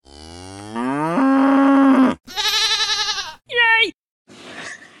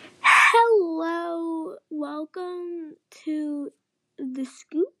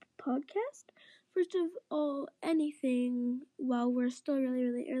anything while we're still really,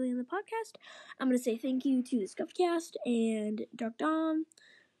 really early in the podcast, I'm going to say thank you to the Scuffcast and Dark Dawn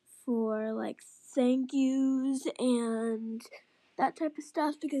for, thank yous and that type of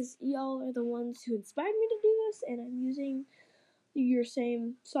stuff, because y'all are the ones who inspired me to do this, and I'm using your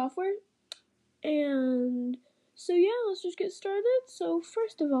same software. And so yeah, let's just get started. So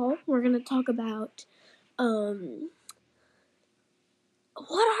first of all, we're going to talk about, what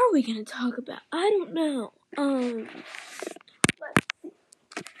are we going to talk about? I don't know. Let's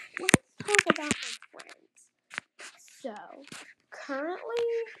talk about my friends. So, currently,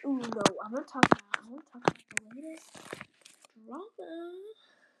 I'm going to talk about the latest drama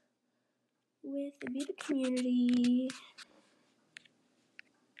with the beauty community.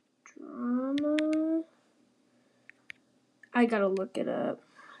 Drama. I gotta look it up.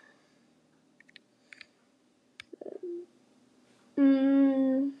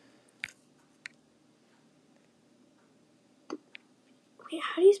 Wait,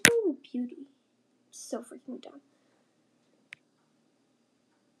 how do you spell the beauty? It's so freaking dumb.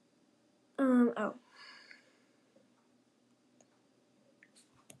 Oh.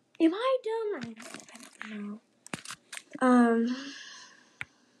 Am I dumb? I don't know.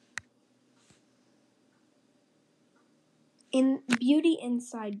 In Beauty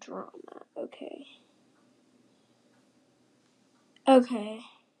Inside Drama. Okay.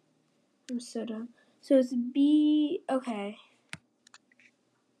 I'm so dumb. So it's okay.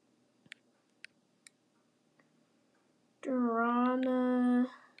 Drama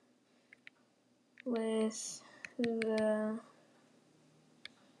with the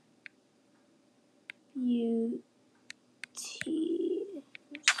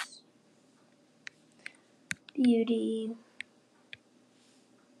beauty.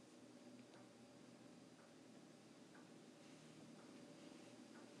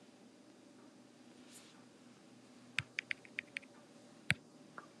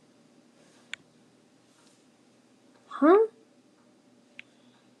 Huh?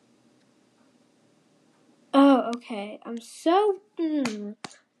 Oh, okay. I'm so dumb.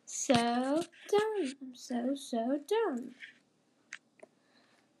 I'm so dumb.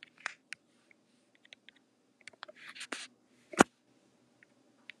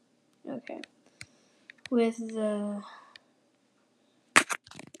 Okay. With the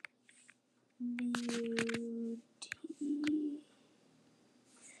beauty.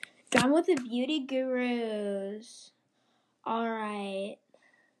 Drama with the beauty gurus. Alright.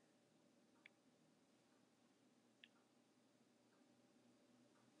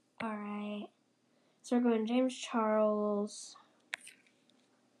 So we're going James Charles.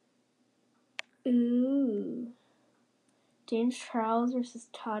 Ooh. James Charles versus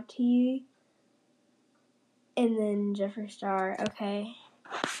Tati. And then Jeffree Star. Okay.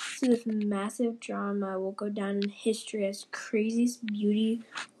 So this massive drama will go down in history as craziest beauty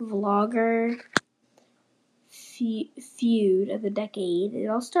vlogger feud of the decade. It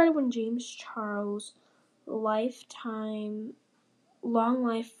all started when James Charles, long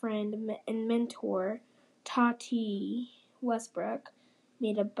life friend and mentor, Tati Westbrook,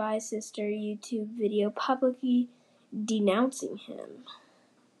 made a bi-sister YouTube video publicly denouncing him.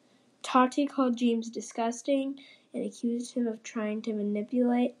 Tati called James disgusting and accused him of trying to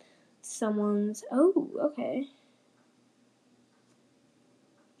manipulate someone's... Oh, okay.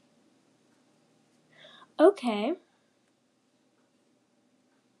 Okay.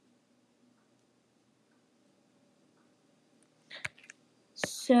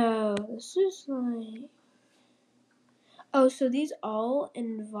 So, this is like... Oh, so these all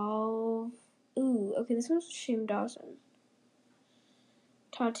involve... Ooh, okay, this one's Shane Dawson.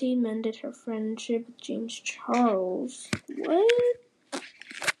 Tati mended her friendship with James Charles. What?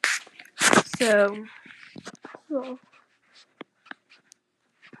 So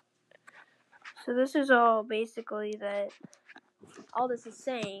this is all basically that... All this is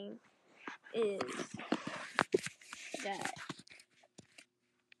saying is that...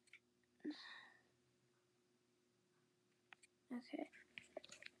 Okay.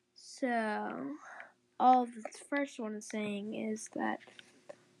 So, all the first one is saying is that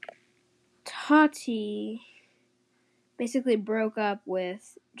Tati basically broke up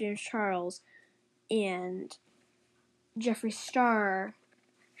with James Charles, and Jeffree Star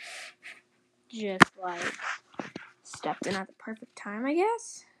just stepped in at the perfect time, I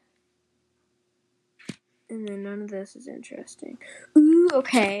guess. And then none of this is interesting. Ooh,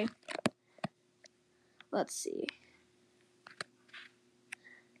 okay. Let's see.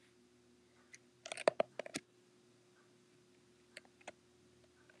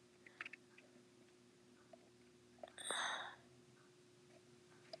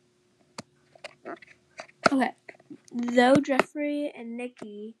 though Jeffrey and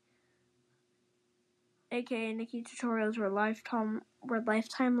Nikki, aka Nikki Tutorials, were lifetime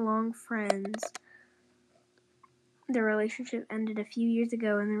long friends, their relationship ended a few years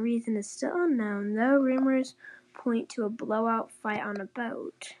ago, and the reason is still unknown, though rumors point to a blowout fight on a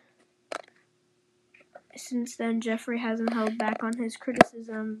boat. Since then, Jeffrey hasn't held back on his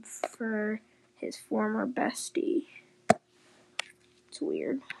criticism for his former bestie. It's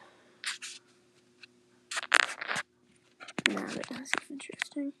weird. Now that does get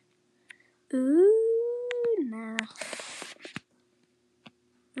interesting. Ooh, nah.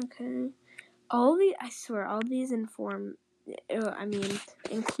 Okay. I swear, all these include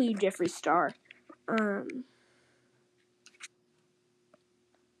Jeffree Star.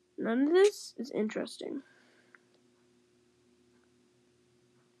 None of this is interesting.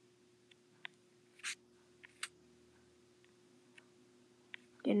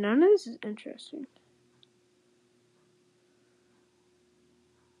 Yeah, none of this is interesting.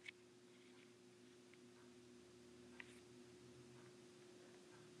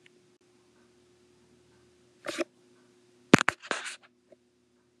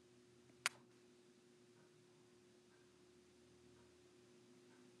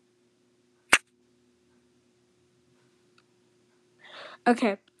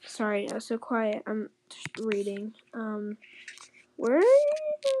 Okay, sorry, I was so quiet. I'm just reading.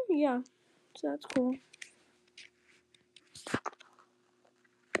 Yeah, so that's cool.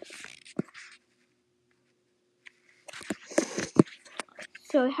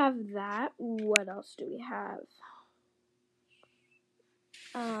 So we have that. What else do we have?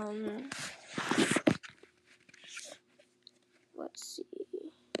 Let's see.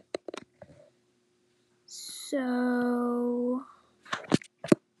 So,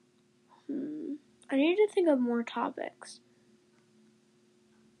 I need to think of more topics.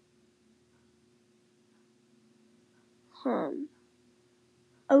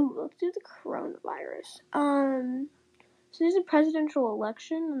 Oh, let's do the coronavirus. So there's a presidential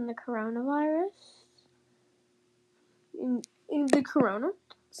election and the coronavirus. In the corona.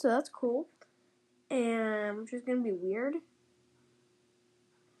 So that's cool. And which is gonna be weird.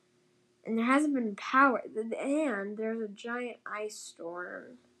 And there hasn't been power. And there's a giant ice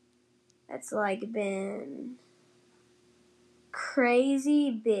storm that's been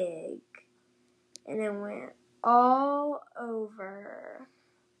crazy big. And it went all over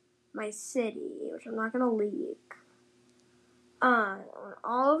my city, which I'm not gonna leak. Went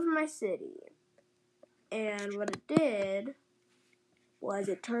all over my city. And what it did was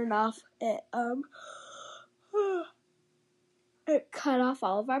it turned off it cut off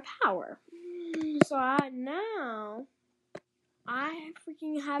all of our power. So I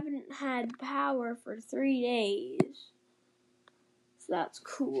freaking haven't had power for 3 days. So that's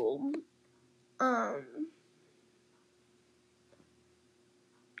cool.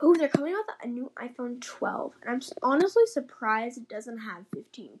 Oh, they're coming out with a new iPhone 12. And I'm honestly surprised it doesn't have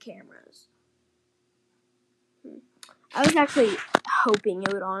 15 cameras. I was actually hoping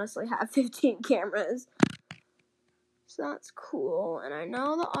it would honestly have 15 cameras. So that's cool. And I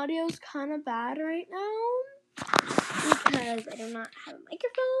know the audio's kind of bad right now because I do not have a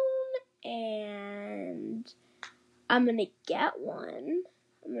microphone. And I'm going to get one.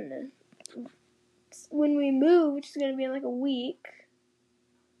 When we move, which is going to be in a week,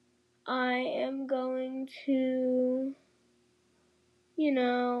 I am going to,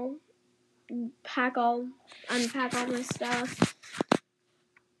 unpack all my stuff.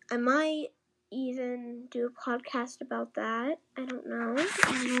 I might even do a podcast about that. I don't know. I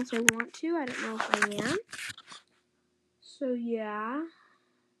don't know if I want to. I don't know if I am. So, yeah.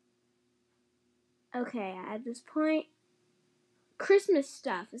 Okay, at this point, Christmas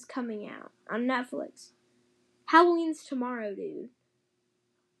stuff is coming out on Netflix. Halloween's tomorrow, dude.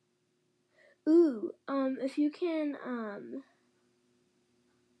 Ooh, if you can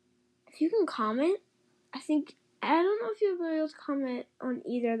comment, I don't know if you'll be able to comment on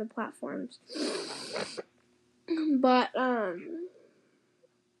either of the platforms. But,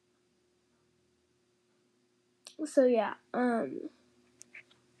 so yeah,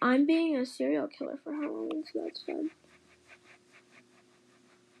 I'm being a serial killer for Halloween, so that's fun.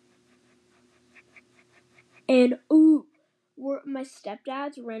 And, my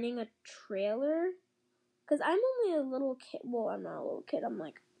stepdad's renting a trailer, because I'm only a little kid. Well, I'm not a little kid.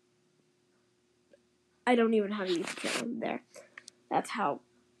 I don't even have a use trailer there. That's how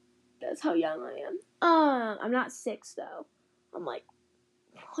young I am. I'm not 6, though. I'm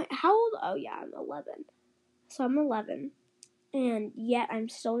how old? Oh, yeah, I'm 11. So I'm 11. And yet I'm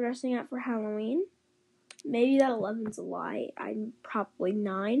still dressing up for Halloween. Maybe that 11's a lie. I'm probably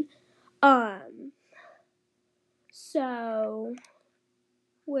 9. So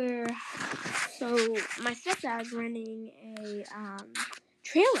my stepdad's renting a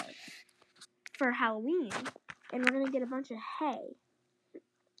trailer for Halloween, and we're gonna get a bunch of hay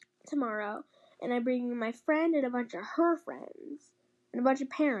tomorrow. And I'm bringing my friend and a bunch of her friends, and a bunch of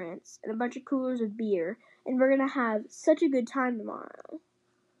parents, and a bunch of coolers with beer, and we're gonna have such a good time tomorrow.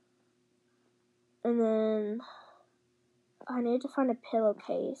 And then I need to find a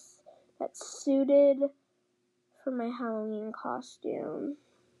pillowcase that's suited for my Halloween costume.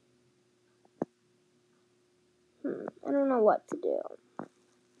 I don't know what to do.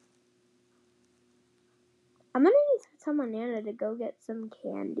 I'm gonna need to tell my Nana to go get some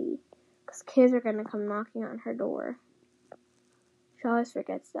candy, because kids are gonna come knocking on her door. She always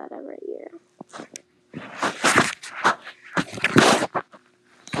forgets that every year.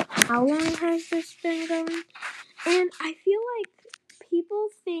 How long has this been going? And I feel like people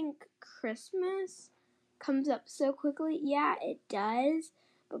think Christmas comes up so quickly. Yeah, it does.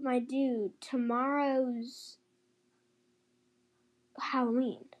 But my dude, tomorrow's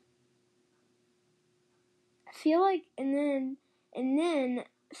Halloween. I feel like, and then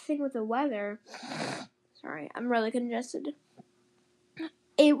thing with the weather. Sorry, I'm really congested.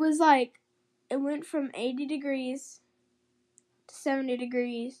 It was like, it went from 80 degrees to 70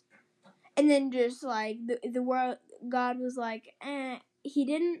 degrees. And then just like the world, God was like, He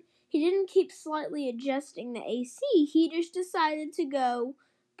didn't keep slightly adjusting the AC. He just decided to go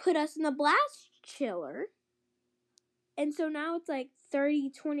put us in the blast chiller. And so now it's like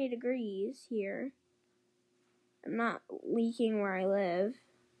 20 degrees here. I'm not leaking where I live,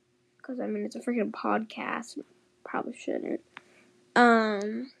 because I mean it's a freaking podcast. Probably shouldn't.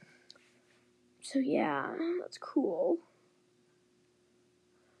 So yeah, that's cool.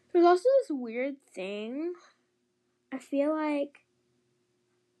 There's also this weird thing. I feel like,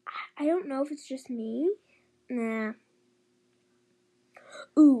 I don't know if it's just me. Nah.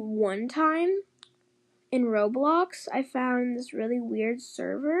 Ooh, one time in Roblox, I found this really weird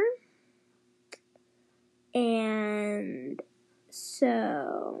server. And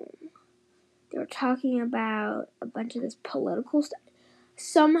so they were talking about a bunch of this political stuff.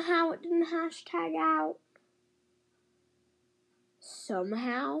 Somehow it didn't hashtag out.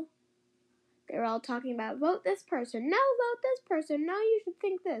 Somehow they were all talking about vote this person. No, vote this person. No, you should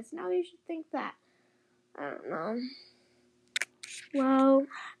think this. No, you should think that. I don't know. Well,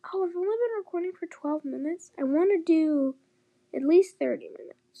 I've only been recording for 12 minutes. I want to do at least 30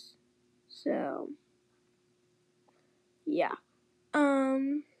 minutes. So, yeah.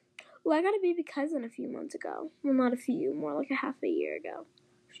 Well, I got a baby cousin a few months ago. Well, not a few, more like a half a year ago.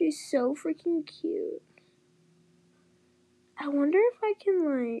 She's so freaking cute. I wonder if I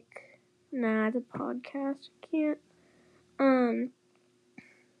can, nah, it's a podcast. I can't.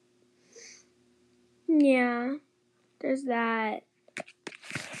 Yeah, there's that.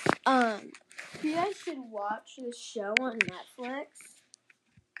 You guys should watch this show on Netflix.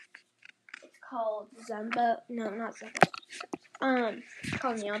 It's called Zumbo. No, not Zumbo. It's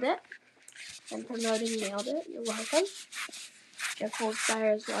called Nailed It. I'm promoting Nailed It. You're welcome. If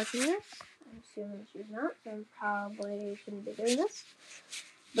Holdfire is watching this, I'm assuming she's not, so I probably shouldn't be doing this.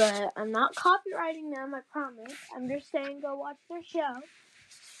 But I'm not copywriting them, I promise. I'm just saying go watch their show,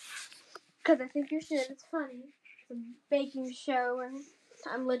 because I think you should. It's funny. It's a baking show, and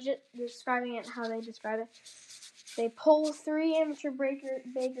I'm legit describing it how they describe it. They pull 3 amateur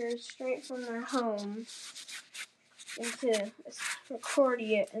bakers straight from their home into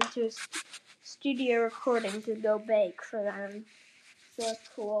a studio recording to go bake for them. So that's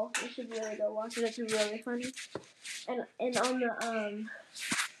cool. You should really go watch it. It's really funny. And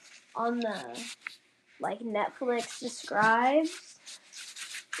on the Netflix describes,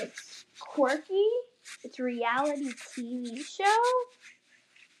 it's quirky, it's a reality TV show,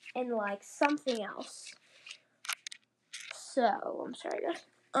 and something else. So I'm sorry guys.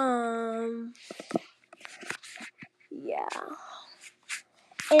 Yeah.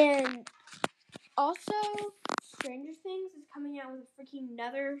 And also, Stranger Things is coming out with a freaking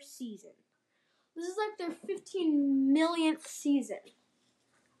another season. This is their 15 millionth season.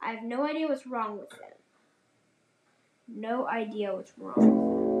 I have no idea what's wrong with it. No idea what's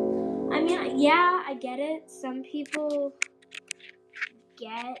wrong. I mean, yeah, I get it. Some people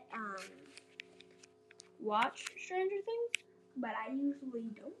watch Stranger Things, but I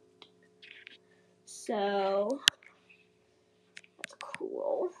usually don't. So, that's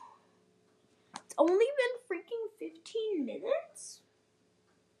cool. It's only been freaking 15 minutes?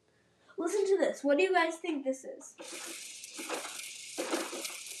 Listen to this. What do you guys think this is?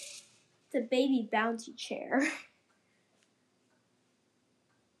 It's a baby bouncy chair.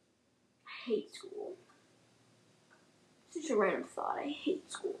 I hate school. Just a random thought. I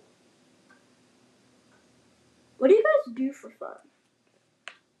hate school. What do you guys do for fun?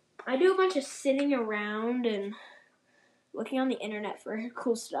 I do a bunch of sitting around and looking on the internet for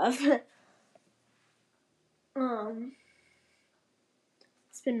cool stuff.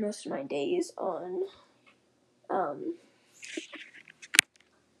 Spend most of my days on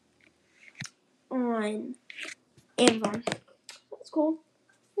Amazon. That's cool.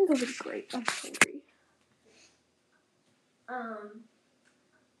 I think it'll be great. I'm hungry. Oh,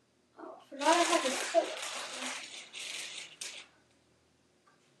 I forgot I had this coat.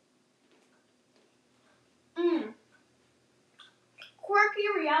 Quirky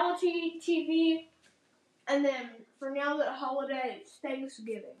reality TV, and then for now that holiday, it's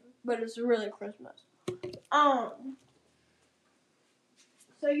Thanksgiving, but it's really Christmas. So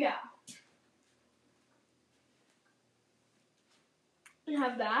yeah. You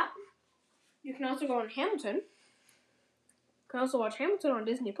have that. You can also go on Hamilton. You can also watch Hamilton on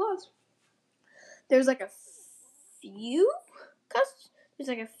Disney Plus. There's like a few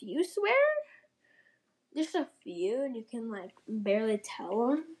swear. Just a few, and you can like barely tell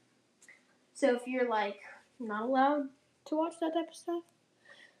them. So if you're like not allowed to watch that type of stuff,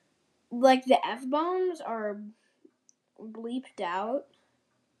 like the F-bombs are bleeped out.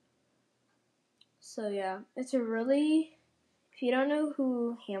 So yeah, it's a really. If you don't know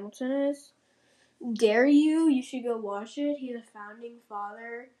who Hamilton is, dare you should go watch it. He's a founding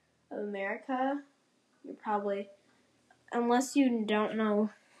father of America. You're probably, unless you don't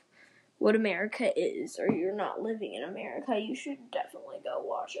know what America is or you're not living in America, you should definitely go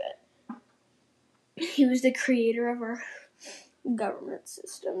watch it. He was the creator of our government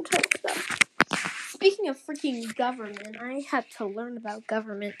system type stuff. Speaking of freaking government, I had to learn about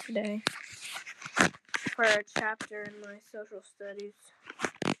government today for a chapter in my social studies,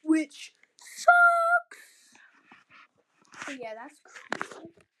 which sucks. So yeah, that's cool.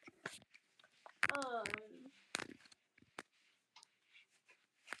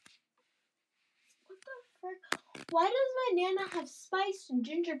 What the frick? Why does my Nana have spiced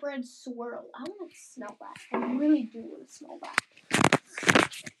gingerbread swirl? I want to smell that. I really do want to smell that.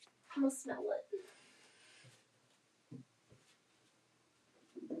 I'm gonna smell it.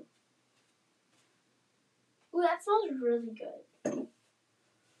 Ooh, that smells really good. I'm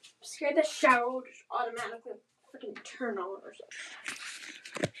scared the shower will just automatically freaking turn on or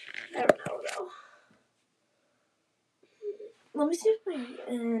something. I don't know though. Let me see if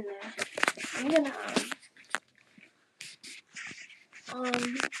I'm gonna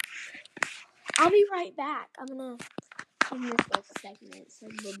I'll be right back. I'm gonna end this little segment, so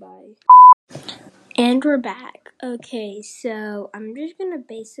bye-bye. And we're back. Okay, so I'm just gonna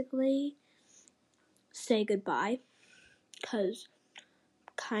basically say goodbye, because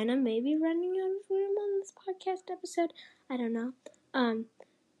kind of maybe running out of room on this podcast episode. I don't know.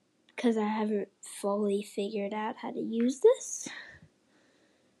 Because I haven't fully figured out how to use this.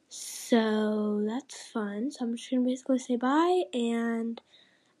 So that's fun. So I'm just gonna basically say bye, and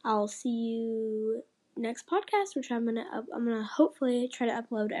I'll see you next podcast, which I'm gonna hopefully try to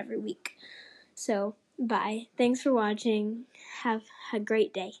upload every week. So bye. Thanks for watching. Have a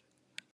great day.